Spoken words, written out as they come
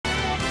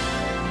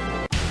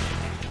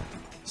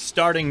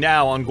Starting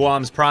now on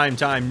Guam's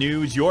Primetime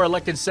News, your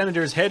elected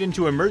senators head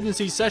into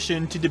emergency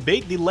session to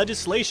debate the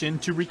legislation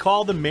to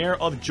recall the mayor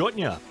of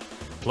Jotnya.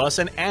 Plus,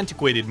 an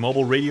antiquated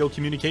mobile radio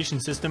communication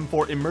system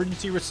for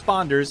emergency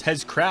responders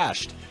has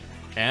crashed.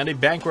 And a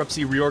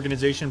bankruptcy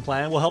reorganization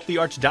plan will help the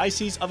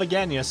Archdiocese of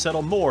Agana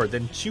settle more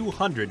than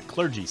 200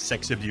 clergy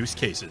sex abuse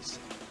cases.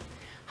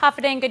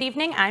 Hafa and good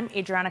evening. I'm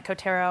Adriana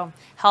Cotero.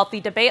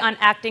 Healthy debate on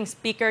acting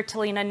Speaker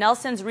Talina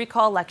Nelson's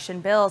recall election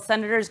bill.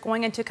 Senators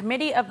going into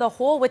committee of the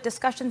whole with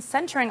discussions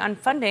centering on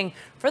funding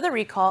for the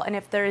recall and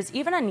if there is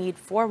even a need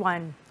for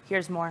one.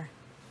 Here's more.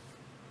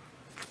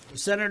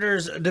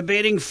 Senators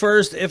debating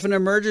first if an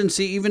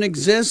emergency even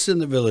exists in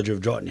the village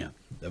of Jotnya.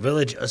 The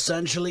village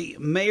essentially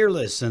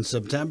mayorless since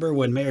September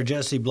when Mayor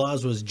Jesse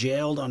Blas was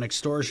jailed on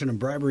extortion and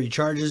bribery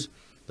charges.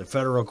 The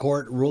federal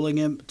court ruling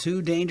him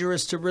too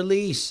dangerous to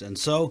release, and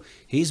so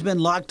he's been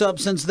locked up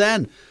since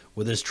then,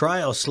 with his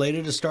trial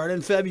slated to start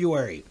in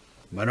February.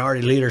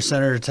 Minority Leader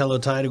Senator Tello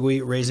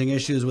Taidagui raising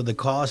issues with the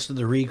cost of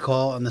the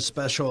recall and the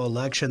special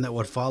election that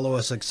would follow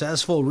a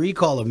successful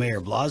recall of Mayor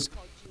Blas.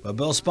 But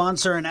bill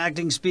sponsor and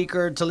acting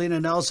Speaker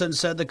Talina Nelson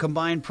said the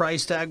combined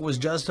price tag was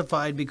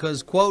justified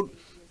because, quote,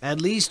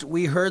 at least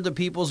we heard the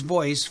people's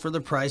voice for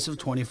the price of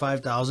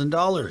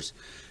 $25,000.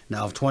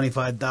 Now, if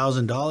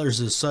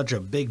 $25,000 is such a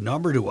big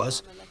number to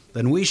us,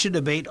 then we should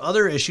debate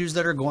other issues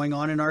that are going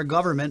on in our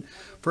government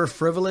for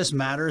frivolous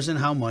matters and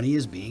how money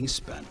is being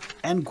spent,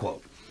 end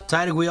quote.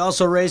 Taidagui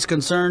also raised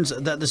concerns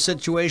that the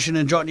situation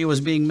in Jotnya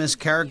was being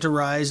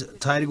mischaracterized,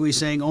 Taidagui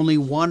saying only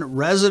one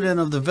resident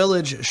of the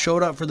village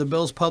showed up for the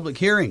bill's public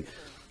hearing.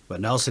 But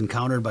Nelson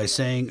countered by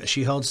saying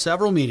she held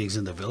several meetings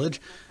in the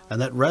village and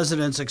that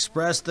residents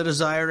expressed the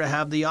desire to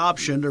have the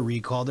option to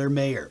recall their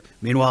mayor.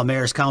 Meanwhile,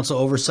 Mayor's Council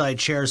Oversight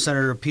Chair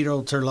Senator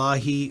Pedro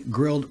Terlahi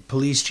grilled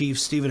Police Chief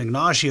Stephen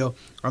Ignacio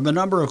on the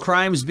number of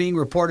crimes being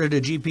reported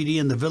to GPD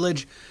in the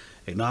village.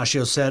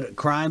 Ignacio said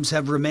crimes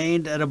have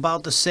remained at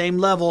about the same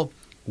level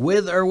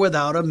with or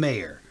without a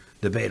mayor.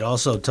 Debate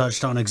also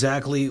touched on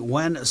exactly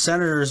when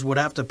senators would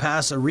have to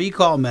pass a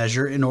recall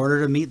measure in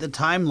order to meet the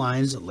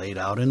timelines laid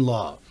out in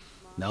law.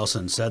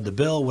 Nelson said the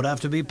bill would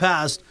have to be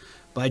passed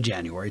by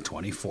January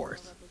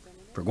 24th.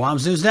 For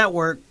Guam's News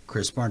Network,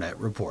 Chris Barnett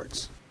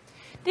reports.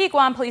 The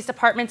Guam Police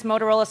Department's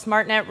Motorola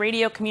SmartNet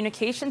radio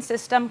communication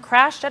system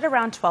crashed at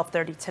around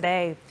 12:30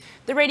 today.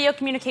 The radio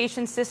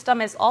communication system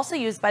is also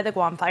used by the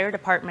Guam Fire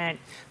Department.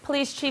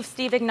 Police Chief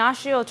Steve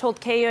Ignacio told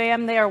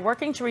KUAM they are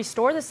working to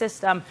restore the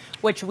system,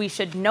 which we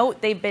should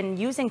note they've been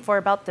using for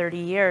about 30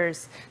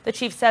 years. The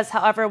chief says,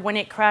 however, when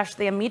it crashed,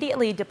 they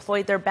immediately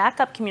deployed their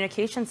backup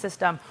communication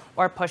system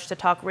or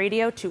push-to-talk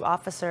radio to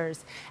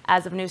officers.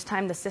 As of news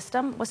time, the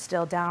system was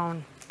still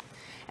down.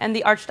 And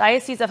the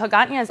Archdiocese of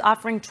Agana is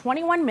offering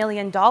 $21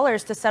 million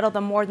to settle the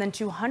more than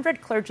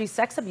 200 clergy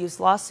sex abuse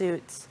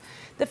lawsuits.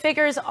 The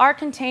figures are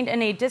contained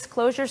in a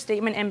disclosure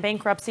statement and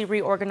bankruptcy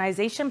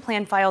reorganization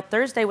plan filed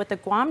Thursday with the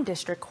Guam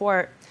District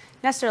Court.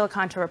 Nestor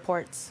Lecanto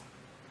reports.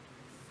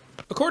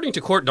 According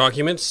to court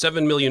documents,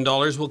 $7 million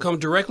will come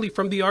directly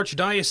from the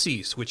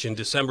Archdiocese, which in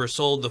December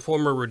sold the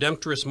former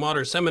Redemptorist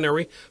Mater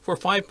Seminary for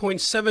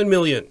 $5.7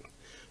 million.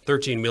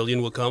 $13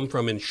 million will come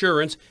from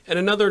insurance, and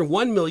another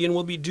 $1 million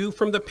will be due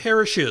from the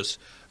parishes.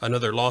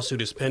 Another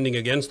lawsuit is pending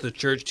against the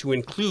church to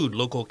include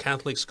local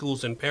Catholic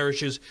schools and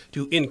parishes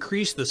to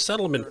increase the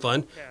settlement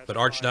fund, but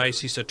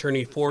Archdiocese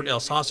Attorney Ford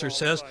Elsasser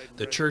says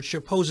the church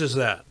opposes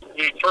that.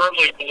 We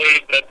firmly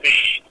believe that the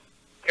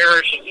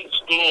parishes and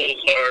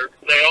schools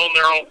they own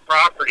their own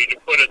property, to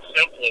put it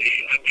simply.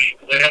 I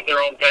mean, they have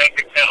their own bank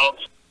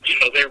accounts. You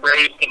know, they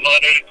raise the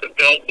money to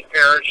build the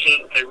parishes.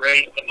 They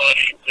raise the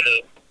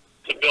money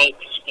to build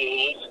the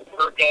schools.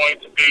 We're going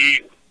to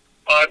be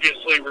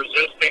obviously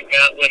resisting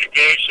that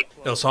litigation.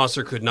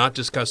 Elsasser could not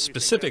discuss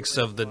specifics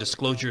of the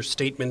disclosure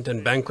statement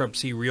and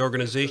bankruptcy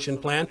reorganization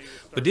plan,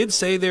 but did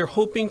say they're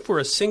hoping for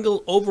a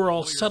single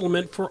overall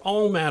settlement for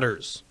all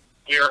matters.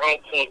 We are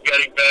hopeful of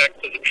getting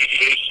back to the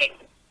mediation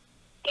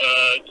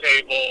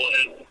table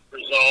and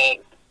resolve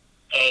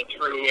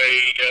through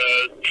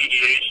a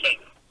mediation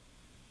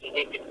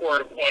with the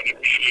court-appointed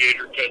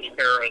mediator, Judge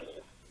Harris.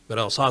 But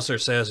Elsasser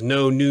says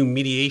no new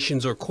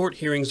mediations or court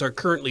hearings are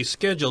currently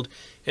scheduled,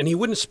 and he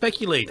wouldn't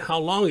speculate how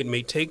long it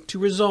may take to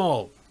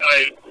resolve.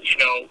 I,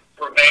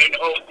 remain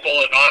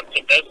hopeful and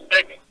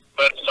optimistic,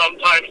 but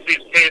sometimes these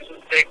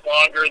cases take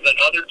longer than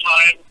other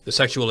times. The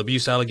sexual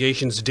abuse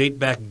allegations date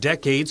back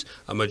decades,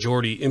 a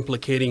majority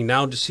implicating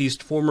now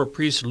deceased former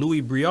priest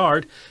Louis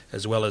Briard,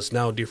 as well as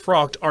now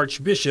defrocked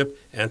Archbishop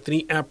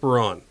Anthony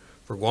Apperon.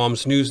 For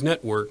Guam's News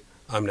Network,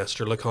 I'm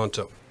Nestor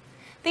Lecanto.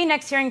 The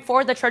next hearing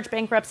for the church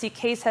bankruptcy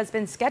case has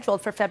been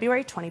scheduled for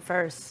February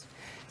 21st.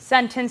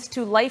 Sentenced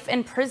to life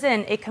in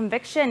prison, a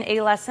conviction,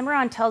 Ayla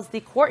Cimarron tells the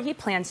court he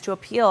plans to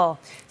appeal.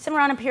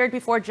 Cimarron appeared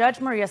before Judge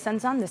Maria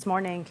Senzon this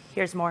morning.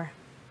 Here's more.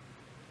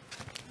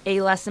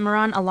 Ayla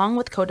Cimarron, along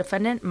with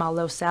co-defendant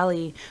Malo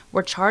Sally,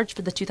 were charged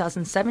for the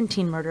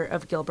 2017 murder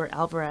of Gilbert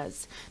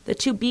Alvarez. The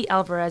two beat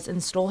Alvarez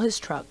and stole his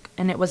truck,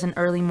 and it was an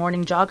early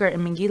morning jogger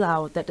in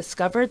Mingilao that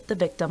discovered the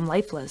victim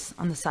lifeless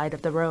on the side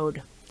of the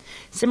road.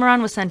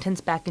 Cimarron was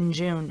sentenced back in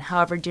June.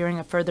 However, during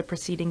a further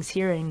proceedings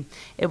hearing,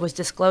 it was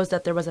disclosed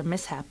that there was a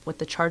mishap with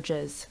the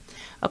charges.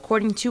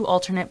 According to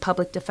alternate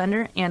public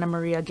defender Anna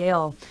Maria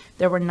Gale,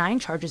 there were 9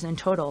 charges in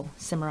total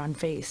Cimarron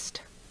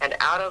faced. And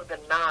out of the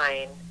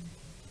 9,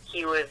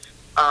 he was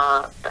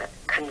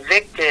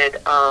convicted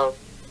of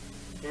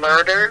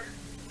murder,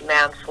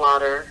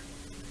 manslaughter,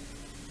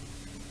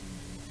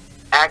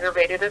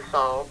 aggravated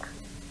assault,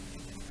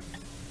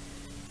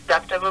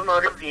 theft of a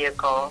motor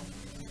vehicle,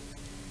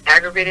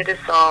 aggravated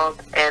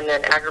assault, and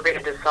then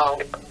aggravated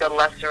assault, the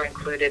lesser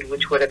included,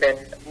 which would have been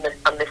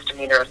a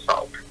misdemeanor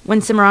assault. When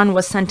Cimarron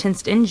was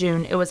sentenced in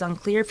June, it was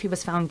unclear if he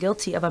was found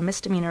guilty of a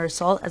misdemeanor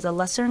assault as a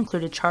lesser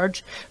included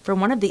charge for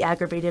one of the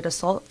aggravated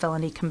assault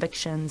felony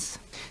convictions.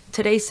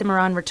 Today,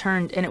 Cimarron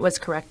returned and it was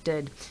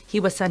corrected. He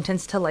was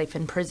sentenced to life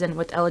in prison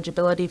with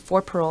eligibility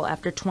for parole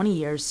after 20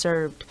 years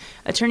served.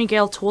 Attorney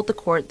Gale told the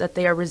court that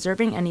they are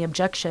reserving any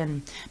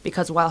objection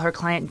because while her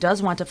client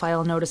does want to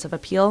file a notice of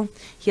appeal,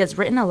 he has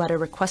written a letter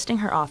requesting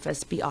her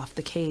office be off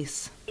the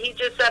case. He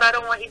just said, "I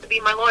don't want you to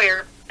be my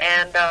lawyer,"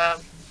 and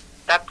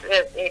that's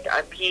it.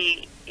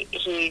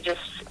 He just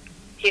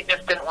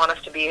didn't want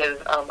us to be his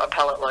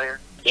appellate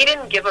lawyer. He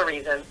didn't give a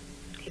reason.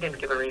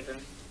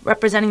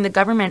 Representing the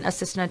government,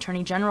 Assistant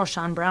Attorney General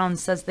Sean Brown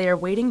says they are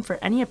waiting for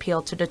any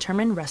appeal to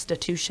determine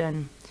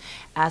restitution.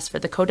 As for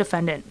the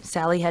co-defendant,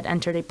 Sally had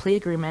entered a plea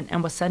agreement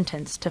and was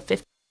sentenced to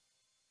 15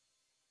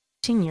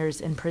 years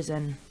in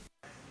prison.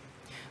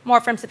 More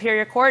from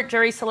Superior Court.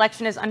 Jury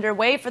selection is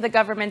underway for the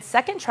government's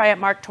second try at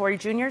Mark Torrey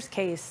Jr.'s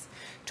case.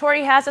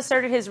 Torrey has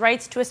asserted his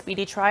rights to a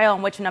speedy trial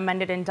in which an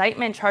amended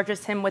indictment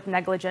charges him with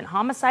negligent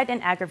homicide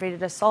and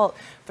aggravated assault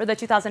for the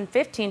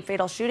 2015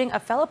 fatal shooting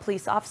of fellow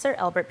police officer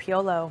Albert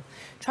Piolo.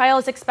 Trial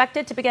is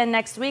expected to begin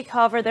next week.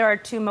 However, there are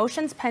 2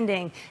 motions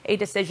pending, a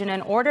decision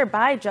and order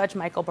by Judge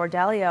Michael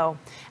Bordalio.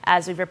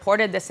 As we've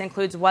reported, this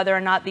includes whether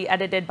or not the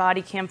edited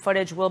body cam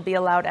footage will be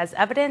allowed as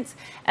evidence,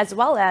 as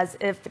well as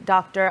if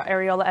Dr.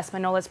 Ariola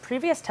Espinola's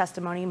previous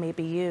testimony may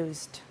be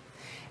used.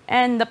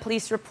 And the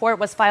police report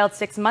was filed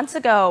 6 months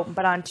ago,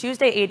 but on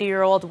Tuesday,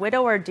 80-year-old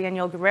widower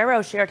Daniel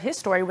Guerrero shared his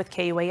story with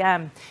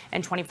KUAM,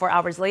 and 24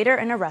 hours later,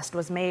 an arrest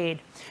was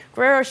made.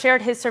 Guerrero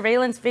shared his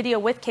surveillance video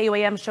with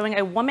KUAM showing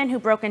a woman who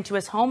broke into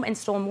his home and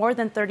stole more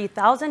than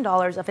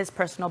 $30,000 of his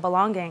personal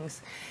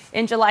belongings.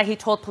 In July, he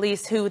told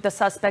police who the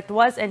suspect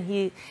was, and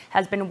he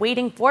has been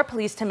waiting for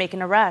police to make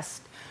an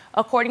arrest.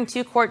 According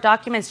to court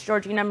documents,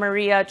 Georgina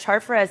Maria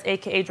Charfrez,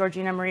 a.k.a.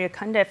 Georgina Maria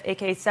Cundiff,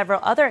 a.k.a.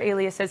 several other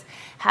aliases,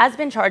 has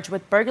been charged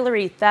with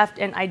burglary, theft,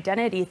 and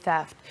identity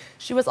theft.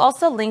 She was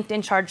also linked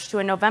and charged to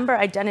a November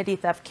identity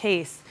theft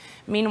case.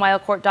 Meanwhile,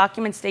 court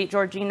documents state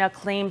Georgina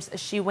claims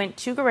she went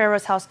to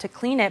Guerrero's house to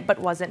clean it but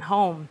wasn't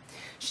home.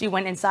 She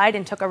went inside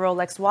and took a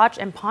Rolex watch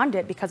and pawned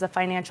it because of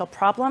financial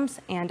problems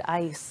and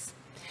ICE.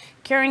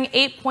 Carrying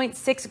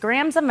 8.6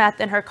 grams of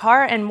meth in her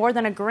car and more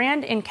than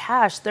 $1,000 in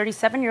cash,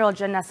 37-year-old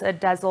Janessa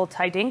Dezel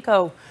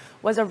Tydenko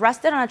was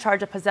arrested on a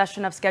charge of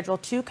possession of Schedule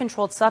II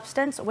controlled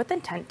substance with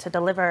intent to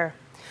deliver.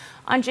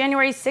 On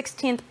January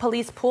 16th,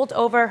 police pulled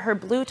over her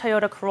blue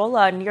Toyota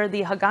Corolla near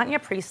the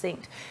Hagåtña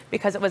precinct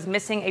because it was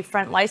missing a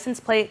front license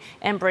plate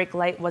and brake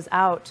light was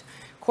out.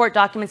 Court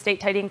documents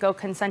state Tydenko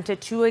consented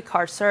to a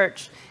car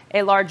search.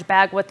 A large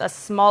bag with a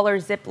smaller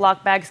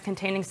Ziploc bags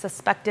containing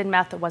suspected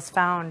meth was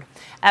found.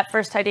 At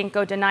first,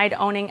 Tydenko denied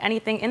owning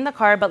anything in the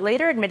car, but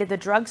later admitted the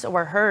drugs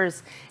were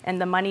hers,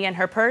 and the money in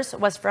her purse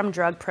was from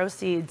drug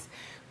proceeds.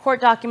 Court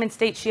documents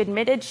state she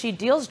admitted she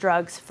deals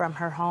drugs from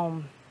her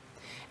home.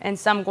 And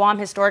some Guam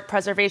Historic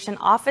Preservation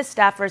Office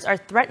staffers are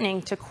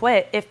threatening to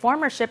quit if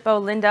former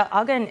SHPO Linda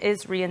Uggan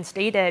is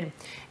reinstated.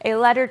 A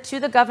letter to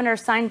the governor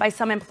signed by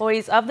some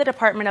employees of the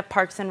Department of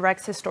Parks and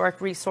Rec's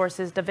Historic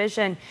Resources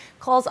Division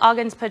calls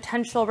Uggan's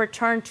potential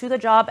return to the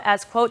job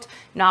as, quote,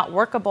 not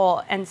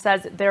workable, and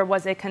says there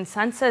was a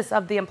consensus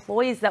of the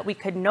employees that we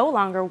could no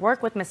longer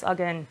work with Ms.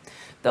 Uggan.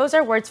 Those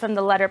are words from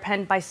the letter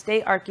penned by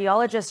state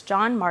archaeologist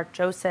John Mark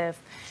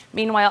Joseph.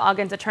 Meanwhile,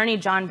 Uggan's attorney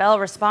John Bell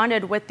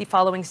responded with the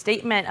following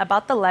statement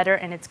about the letter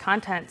and its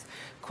contents.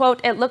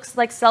 Quote, it looks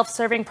like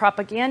self-serving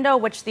propaganda,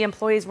 which the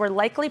employees were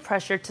likely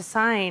pressured to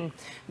sign.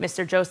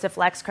 Mr. Joseph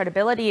lacks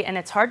credibility, and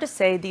it's hard to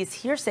say these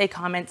hearsay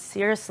comments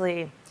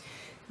seriously.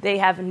 They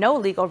have no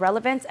legal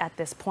relevance at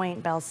this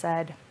point, Bell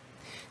said.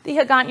 The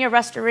Hagåtña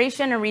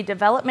Restoration and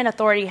Redevelopment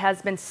Authority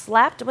has been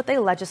slapped with a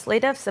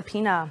legislative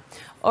subpoena.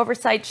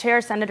 Oversight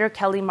Chair Senator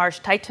Kelly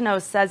Marsh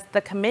Titanos says the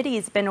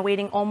committee's been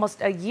waiting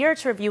almost a year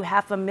to review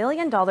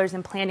 $500,000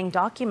 in planning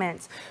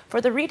documents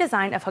for the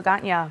redesign of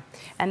Hagåtña,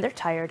 and they're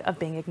tired of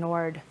being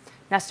ignored.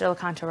 Nestor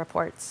Lecanto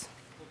reports.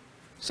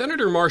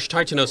 Senator Marsh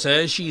Titanos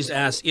says she's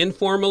asked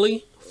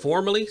informally,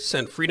 formally,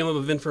 sent Freedom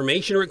of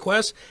Information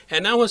requests,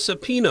 and now a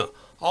subpoena,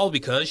 all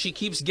because she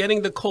keeps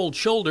getting the cold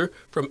shoulder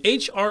from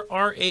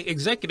HRRA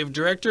Executive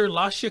Director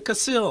Lasha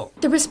Kasil.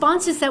 The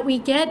responses that we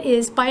get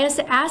is by us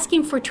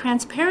asking for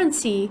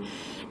transparency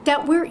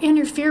that we're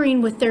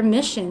interfering with their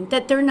mission,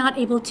 that they're not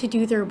able to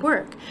do their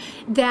work,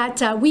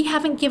 that we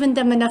haven't given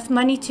them enough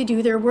money to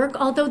do their work,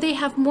 although they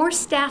have more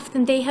staff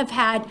than they have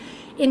had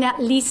in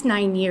at least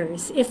 9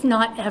 years, if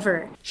not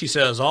ever. She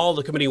says all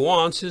the committee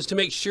wants is to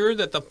make sure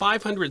that the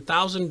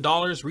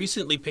 $500,000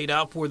 recently paid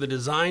out for the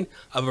design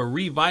of a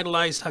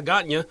revitalized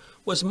Hagatna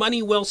was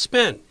money well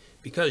spent,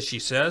 because she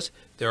says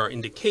there are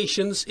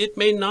indications it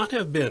may not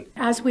have been.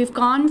 As we've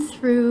gone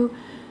through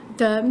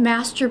the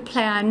master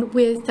plan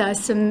with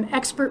some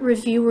expert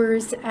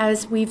reviewers,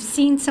 as we've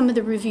seen some of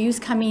the reviews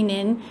coming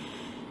in,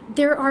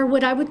 there are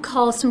what I would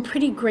call some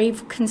pretty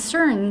grave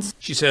concerns.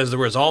 She says there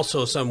was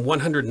also some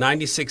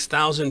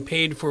 $196,000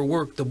 paid for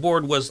work the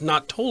board was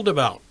not told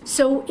about.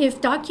 So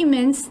if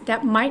documents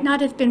that might not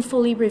have been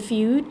fully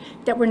reviewed,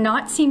 that were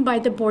not seen by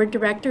the board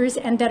directors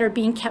and that are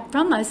being kept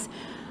from us,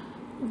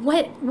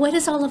 what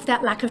is all of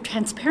that lack of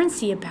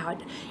transparency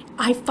about?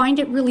 I find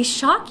it really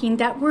shocking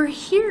that we're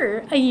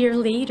here a year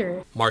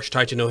later. Marsh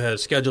Taitano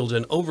has scheduled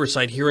an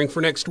oversight hearing for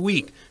next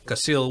week.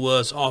 Casil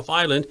was off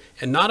island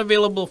and not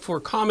available for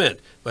comment,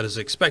 but is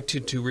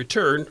expected to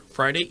return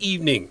Friday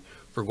evening.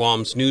 For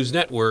Guam's News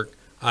Network,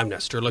 I'm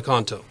Nestor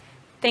Lecanto.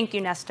 Thank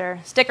you,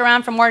 Nestor. Stick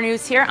around for more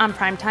news here on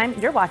Primetime.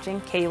 You're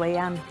watching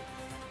KUAM.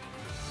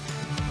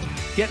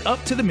 Get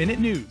up-to-the-minute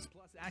news,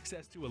 plus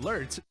access to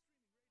alerts.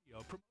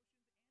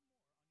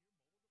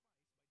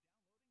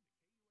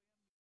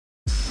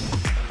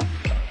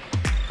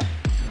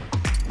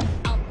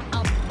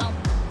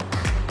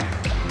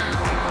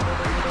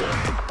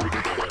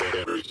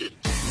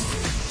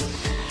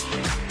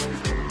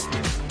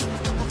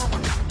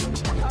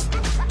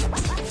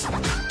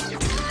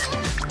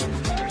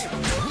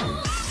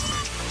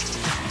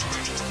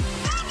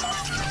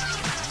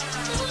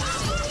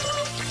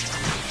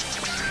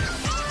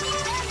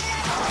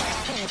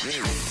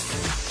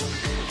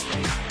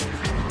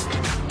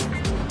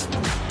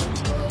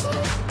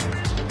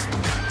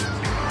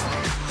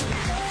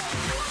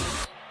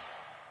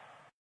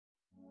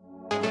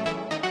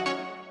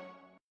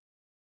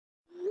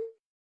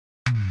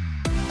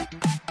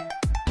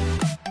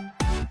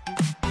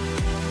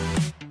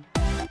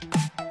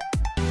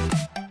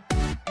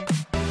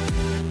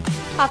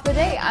 Half the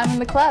day, I'm in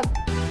the club.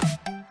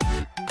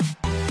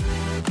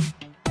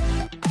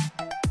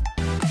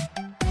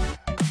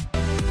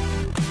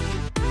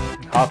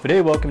 Half a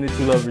day, welcome to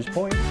Two Lovers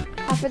Point.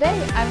 Half a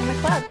day, I'm in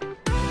the club.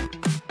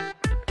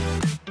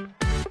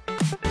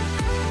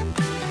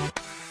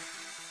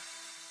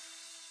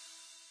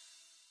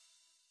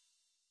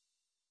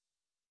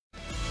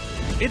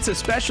 It's a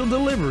special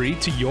delivery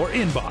to your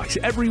inbox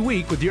every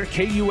week with your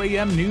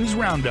KUAM News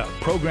Roundup,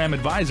 program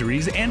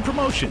advisories, and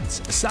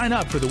promotions. Sign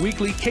up for the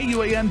weekly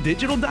KUAM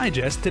Digital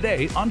Digest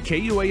today on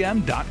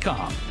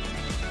KUAM.com.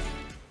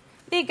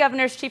 The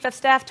Governor's Chief of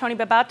Staff, Tony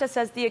Babauta,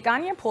 says the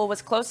Hagatna pool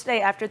was closed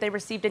today after they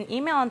received an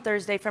email on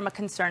Thursday from a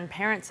concerned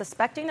parent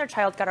suspecting their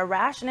child got a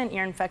rash and an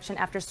ear infection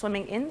after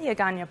swimming in the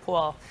Hagatna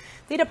pool.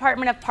 The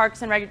Department of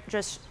Parks and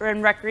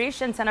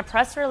Recreation sent a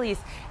press release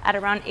at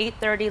around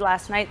 8:30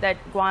 last night that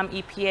Guam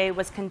EPA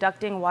was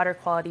conducting water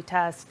quality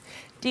tests.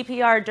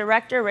 DPR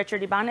Director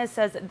Richard Ibanez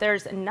says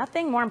there's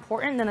nothing more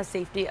important than the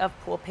safety of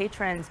pool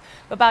patrons.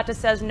 Babauta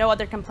says no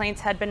other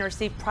complaints had been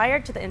received prior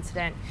to the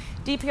incident.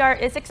 DPR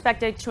is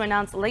expected to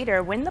announce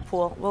later when the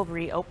pool will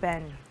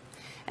reopen.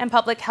 And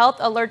Public Health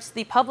alerts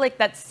the public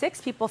that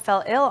 6 people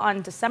fell ill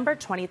on December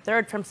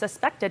 23rd from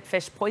suspected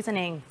fish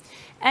poisoning.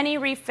 Any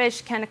reef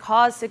fish can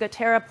cause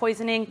ciguatera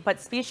poisoning,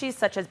 but species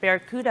such as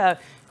barracuda,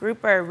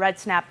 grouper, red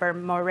snapper,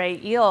 moray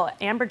eel,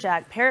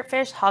 amberjack,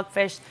 parrotfish,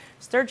 hogfish,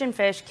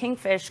 sturgeonfish,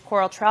 kingfish,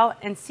 coral trout,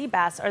 and sea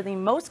bass are the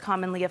most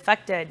commonly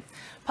affected.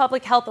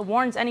 Public Health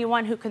warns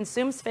anyone who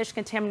consumes fish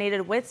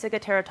contaminated with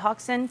ciguatera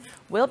toxin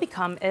will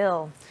become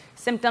ill.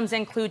 Symptoms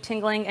include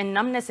tingling and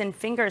numbness in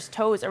fingers,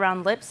 toes,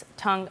 around lips,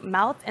 tongue,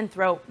 mouth, and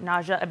throat,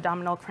 nausea,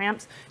 abdominal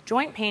cramps,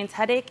 joint pains,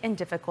 headache, and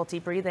difficulty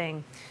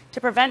breathing.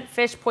 To prevent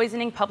fish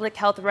poisoning, Public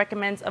Health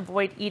recommends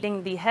avoid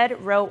eating the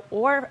head, roe,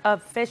 or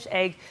of fish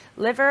egg,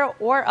 liver,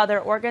 or other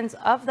organs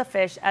of the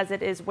fish, as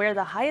it is where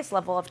the highest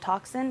level of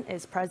toxin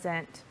is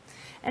present.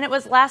 And it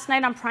was last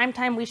night on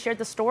Primetime we shared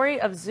the story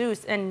of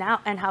Zeus and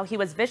how he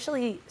was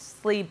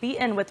viciously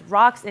beaten with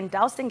rocks and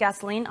doused in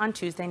gasoline on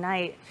Tuesday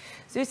night.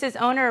 Zeus's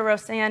owner,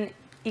 Roseanne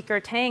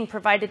Iker-Tang,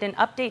 provided an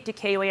update to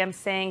KUAM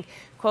saying,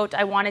 quote,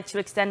 "I wanted to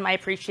extend my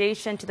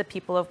appreciation to the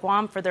people of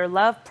Guam for their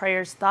love,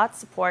 prayers, thoughts,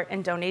 support,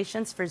 and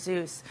donations for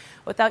Zeus.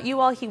 Without you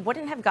all, he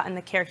wouldn't have gotten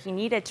the care he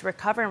needed to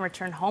recover and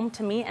return home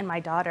to me and my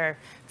daughter.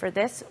 For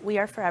this, we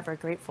are forever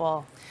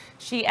grateful."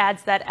 She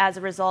adds that as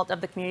a result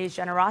of the community's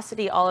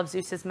generosity, all of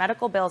Zeus's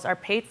medical bills are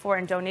paid for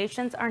and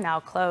donations are now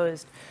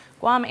closed.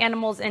 Guam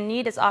Animals in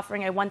Need is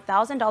offering a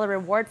 $1,000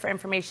 reward for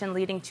information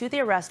leading to the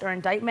arrest or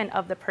indictment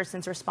of the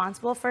persons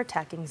responsible for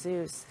attacking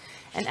Zeus.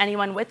 And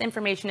anyone with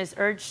information is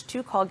urged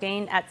to call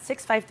GAIN at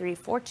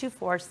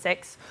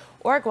 653-4246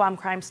 or Guam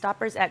Crime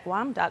Stoppers at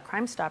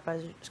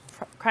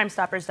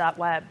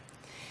guam.crimestoppers.web.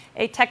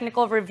 A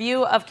technical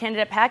review of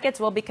candidate packets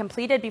will be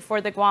completed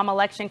before the Guam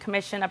Election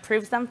Commission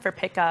approves them for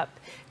pickup.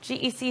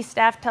 GEC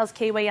staff tells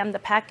KUAM the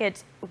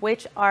packets,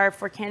 which are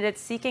for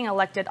candidates seeking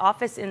elected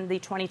office in the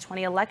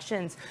 2020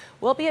 elections,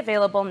 will be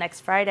available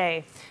next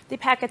Friday. The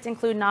packets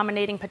include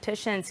nominating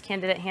petitions,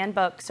 candidate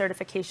handbook,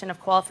 certification of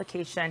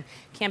qualification,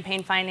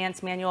 campaign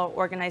finance manual,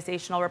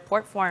 organizational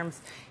report forms,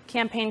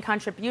 campaign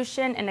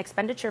contribution and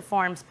expenditure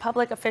forms,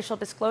 public official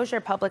disclosure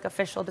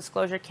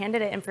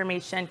candidate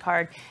information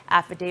card,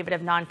 affidavit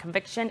of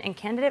non-conviction, and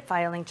candidate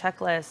filing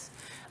checklists.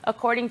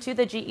 According to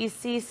the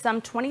GEC,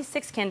 some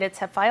 26 candidates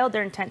have filed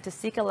their intent to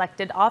seek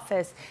elected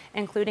office,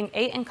 including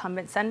 8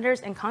 incumbent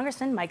senators and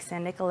Congressman Mike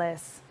San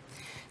Nicolas.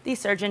 The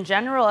Surgeon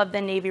General of the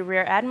Navy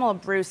Rear Admiral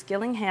Bruce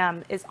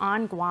Gillingham is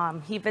on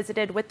Guam. He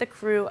visited with the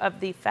crew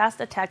of the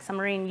fast attack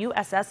submarine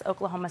USS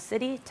Oklahoma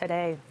City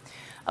today.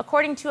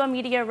 According to a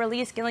media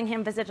release,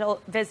 Gillingham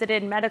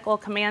visited medical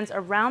commands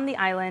around the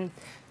island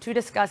to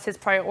discuss his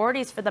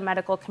priorities for the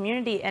medical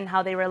community and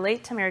how they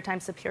relate to maritime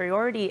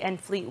superiority and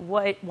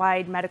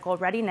fleet-wide medical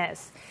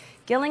readiness.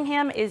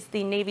 Gillingham is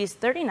the Navy's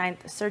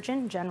 39th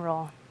Surgeon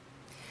General.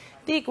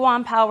 The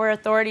Guam Power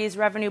Authority's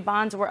revenue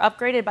bonds were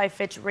upgraded by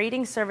Fitch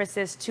Rating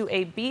Services to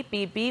a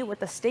BBB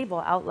with a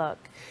stable outlook.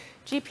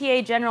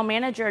 GPA General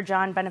Manager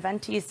John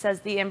Benaventis says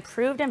the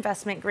improved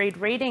investment grade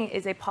rating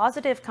is a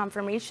positive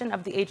confirmation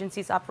of the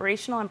agency's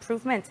operational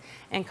improvements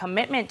and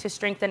commitment to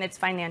strengthen its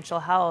financial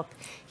health.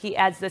 He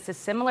adds this is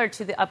similar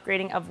to the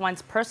upgrading of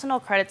one's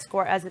personal credit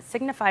score, as it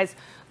signifies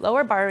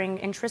lower borrowing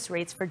interest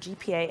rates for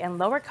GPA and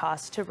lower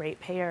costs to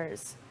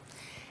ratepayers.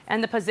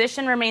 And the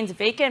position remains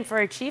vacant for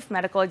a chief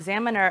medical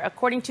examiner.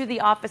 According to the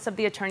Office of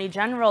the Attorney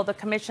General, the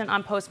Commission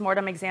on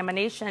Postmortem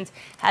Examinations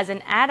has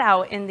an ad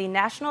out in the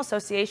National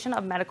Association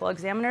of Medical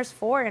Examiners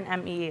for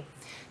an ME.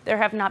 There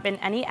have not been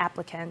any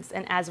applicants,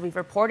 and as we've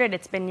reported,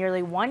 it's been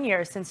nearly 1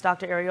 year since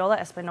Dr. Ariola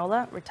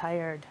Espinola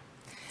retired.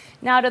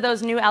 Now to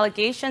those new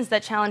allegations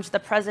that challenge the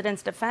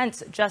president's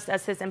defense just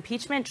as his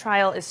impeachment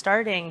trial is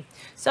starting.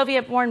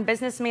 Soviet-born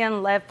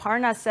businessman Lev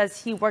Parnas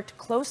says he worked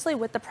closely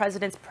with the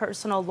president's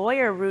personal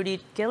lawyer,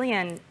 Rudy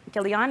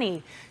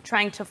Giuliani,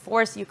 trying to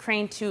force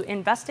Ukraine to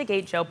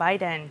investigate Joe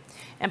Biden.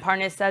 And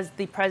Parnas says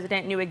the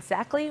president knew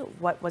exactly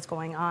what was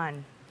going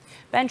on.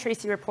 Ben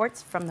Tracy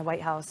reports from the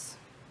White House.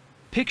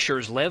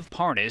 Pictures Lev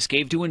Parnas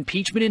gave to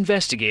impeachment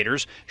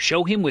investigators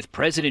show him with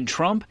President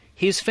Trump,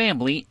 his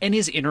family, and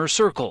his inner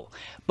circle.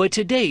 But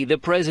today, the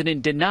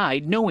president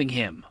denied knowing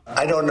him.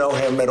 I don't know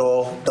him at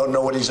all, don't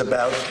know what he's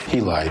about.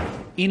 He lied.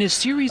 In a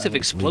series of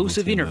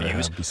explosive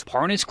interviews,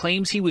 Parnas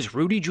claims he was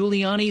Rudy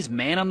Giuliani's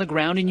man on the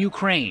ground in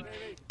Ukraine,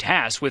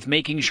 tasked with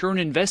making sure an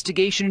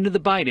investigation into the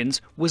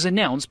Bidens was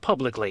announced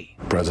publicly.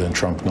 President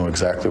Trump knew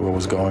exactly what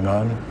was going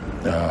on.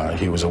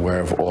 He was aware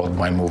of all of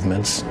my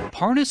movements.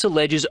 Parnas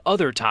alleges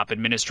other top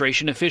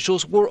administration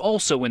officials were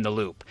also in the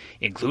loop,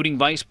 including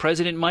Vice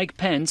President Mike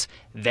Pence,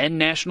 then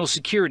National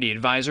Security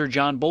Advisor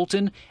John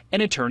Bolton,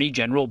 and Attorney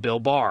General Bill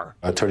Barr.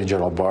 Attorney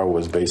General Barr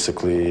was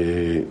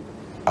basically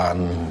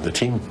on the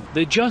team.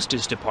 The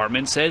Justice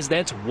Department says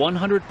that's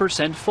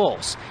 100%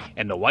 false,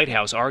 and the White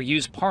House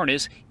argues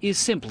Parnas is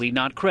simply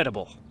not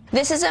credible.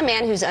 This is a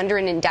man who's under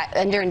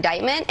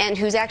indictment and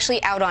who's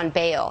actually out on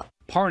bail.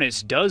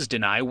 Parnas does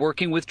deny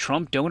working with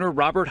Trump donor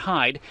Robert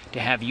Hyde to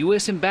have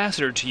U.S.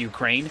 Ambassador to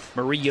Ukraine,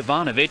 Marie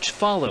Yovanovitch,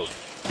 followed.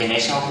 The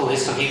National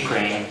Police of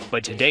Ukraine.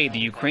 But today, the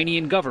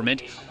Ukrainian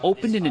government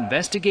opened an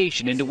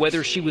investigation into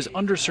whether she was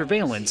under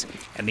surveillance,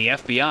 and the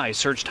FBI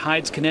searched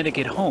Hyde's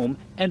Connecticut home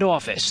and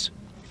office.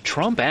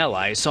 Trump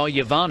allies saw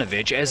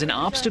Yovanovitch as an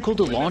obstacle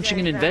to launching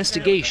an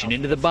investigation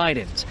into the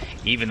Bidens,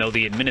 even though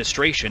the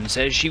administration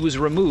says she was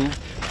removed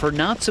for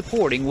not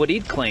supporting what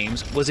it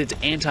claims was its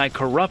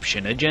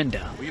anti-corruption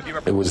agenda.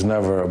 It was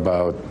never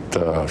about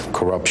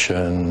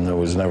corruption. It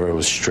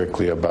was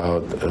strictly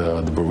about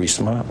the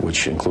Burisma,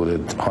 which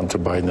included Hunter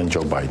Biden and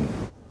Joe Biden.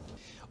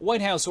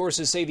 White House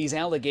sources say these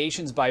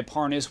allegations by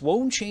Parnas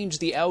won't change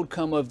the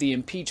outcome of the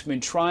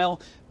impeachment trial,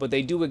 but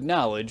they do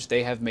acknowledge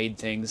they have made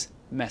things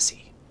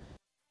messy.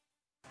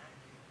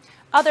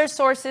 Other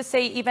sources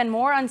say even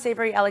more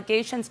unsavory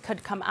allegations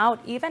could come out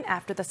even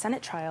after the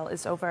Senate trial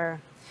is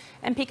over.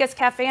 And Pica's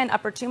Cafe in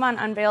Upper Tumon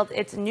unveiled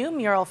its new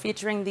mural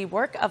featuring the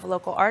work of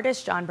local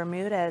artist John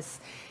Bermudez.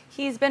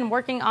 He's been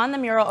working on the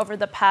mural over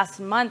the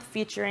past month,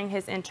 featuring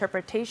his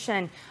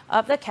interpretation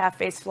of the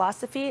cafe's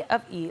philosophy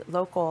of Eat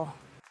Local.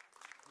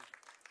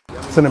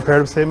 It's an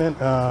imperative statement,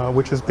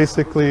 which is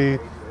basically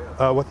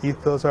what the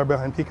ethos are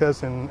behind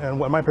Pica's and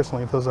what my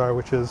personal ethos are,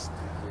 which is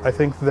I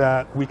think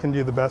that we can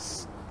do the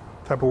best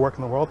type of work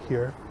in the world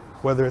here,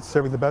 whether it's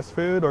serving the best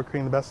food or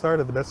creating the best art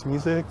or the best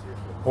music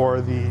or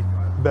the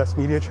best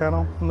media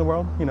channel in the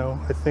world. You know,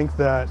 I think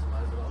that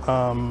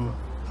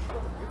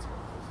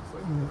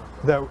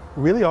that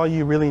really all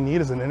you really need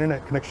is an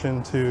internet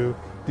connection to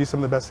do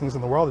some of the best things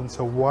in the world. And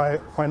so why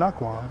not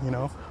Guam? You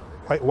know,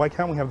 why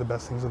can't we have the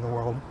best things in the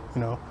world?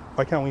 You know,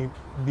 why can't we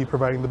be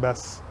providing the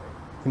best,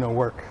 you know,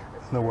 work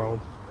in the world?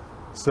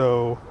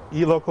 So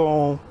Eat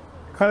Local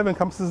kind of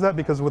encompasses that,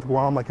 because with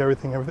Guam, like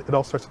everything, it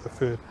all starts with the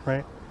food,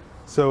 right?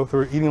 So if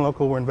we're eating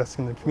local, we're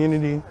investing in the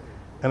community.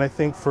 And I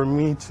think for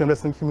me to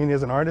invest in the community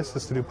as an artist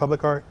is to do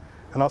public art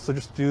and also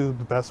just do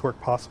the best work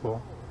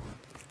possible.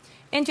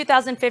 In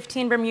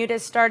 2015,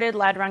 Bermudez started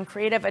Ladron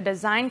Creative, a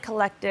design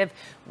collective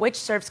which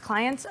serves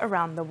clients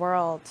around the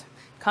world.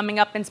 Coming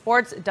up in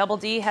sports, Double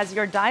D has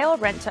your dial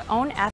rent-to-own